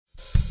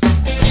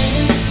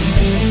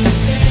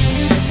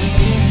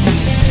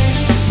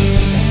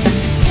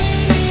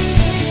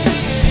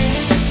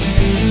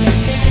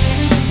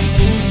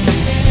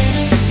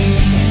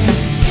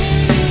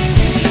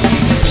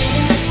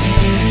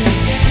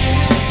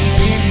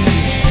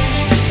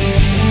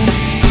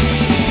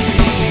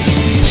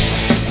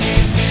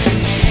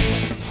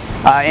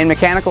In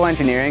mechanical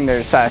engineering,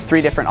 there's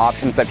 3 different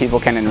options that people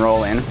can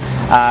enroll in.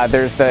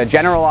 There's the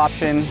general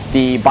option,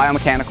 the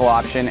biomechanical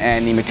option,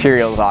 and the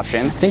materials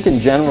option. I think in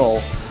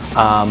general,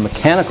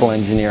 mechanical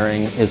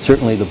engineering is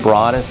certainly the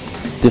broadest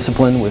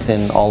discipline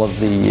within all of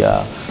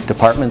the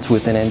departments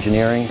within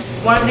engineering.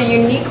 One of the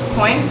unique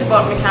points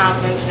about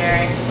mechanical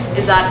engineering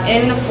is that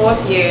in the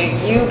 4th year,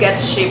 you get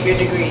to shape your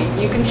degree.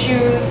 You can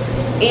choose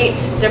 8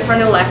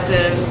 different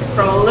electives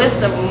from a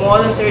list of more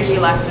than 30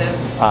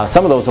 electives.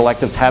 Some of those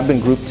electives have been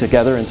grouped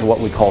together into what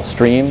we call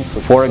streams. So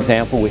for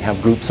example, we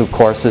have groups of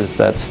courses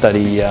that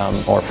study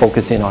or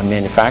focus in on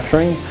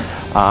manufacturing,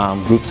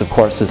 groups of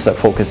courses that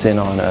focus in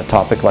on a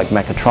topic like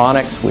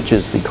mechatronics, which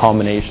is the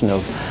combination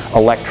of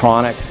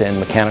electronics and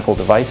mechanical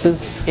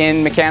devices.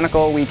 In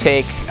mechanical, we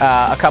take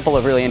a couple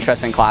of really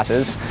interesting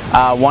classes.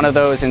 One of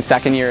those in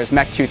 2nd year is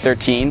Mech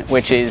 213,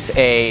 which is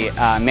a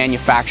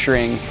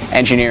manufacturing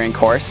engineering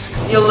course.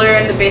 You'll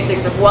learn the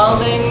basics of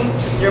welding,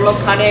 thermal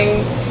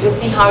cutting. You'll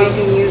see how you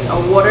can use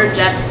a water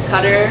jet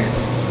cutter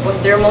or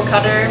thermal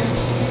cutter,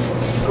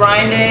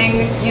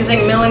 grinding,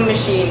 using milling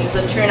machines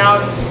that turn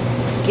out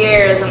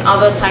gears and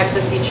other types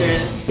of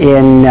features.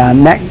 In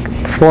Mech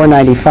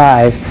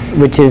 495,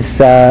 which is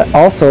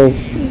also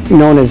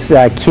known as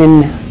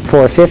KIN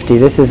 450,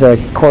 this is a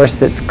course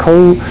that's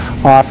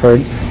co-offered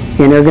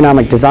in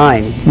ergonomic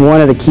design.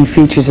 One of the key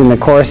features in the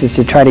course is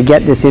to try to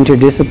get this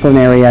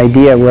interdisciplinary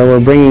idea where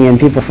we're bringing in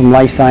people from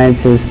life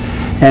sciences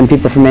and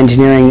people from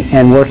engineering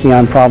and working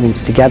on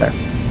problems together.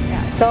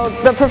 So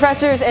the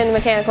professors in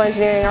mechanical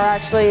engineering are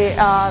actually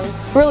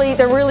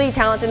they're really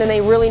talented and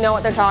they really know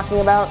what they're talking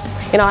about.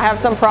 You know, I have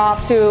some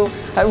profs who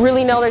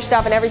really know their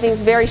stuff and everything's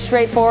very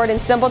straightforward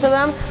and simple to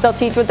them. They'll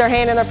teach with their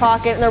hand in their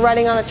pocket and they're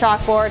writing on the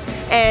chalkboard,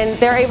 and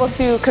they're able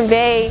to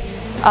convey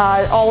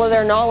all of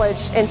their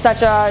knowledge in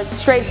such a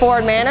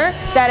straightforward manner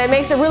that it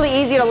makes it really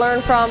easy to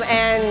learn from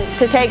and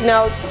to take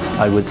notes.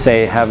 I would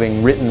say,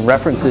 having written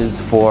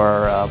references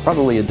for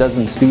probably a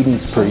dozen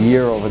students per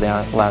year over the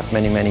last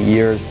many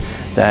years,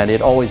 that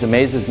it always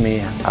amazes me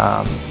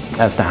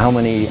as to how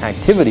many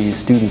activities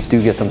students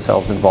do get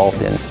themselves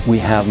involved in. We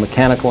have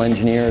mechanical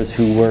engineers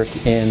who work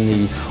in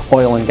the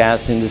oil and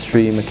gas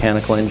industry,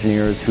 mechanical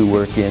engineers who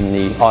work in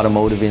the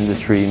automotive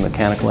industry,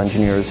 mechanical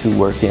engineers who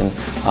work in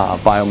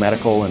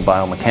biomedical and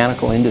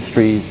biomechanical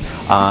industries.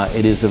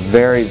 It is a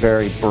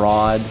very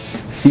broad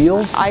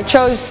field. I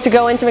chose to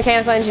go into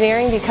mechanical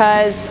engineering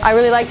because I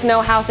really like to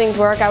know how things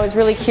work. I was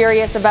really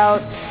curious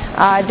about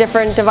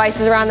different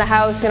devices around the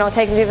house, you know,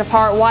 taking these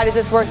apart, why does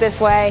this work this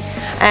way?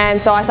 And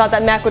so I thought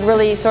that mech would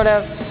really sort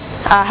of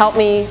help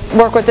me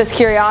work with this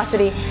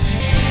curiosity.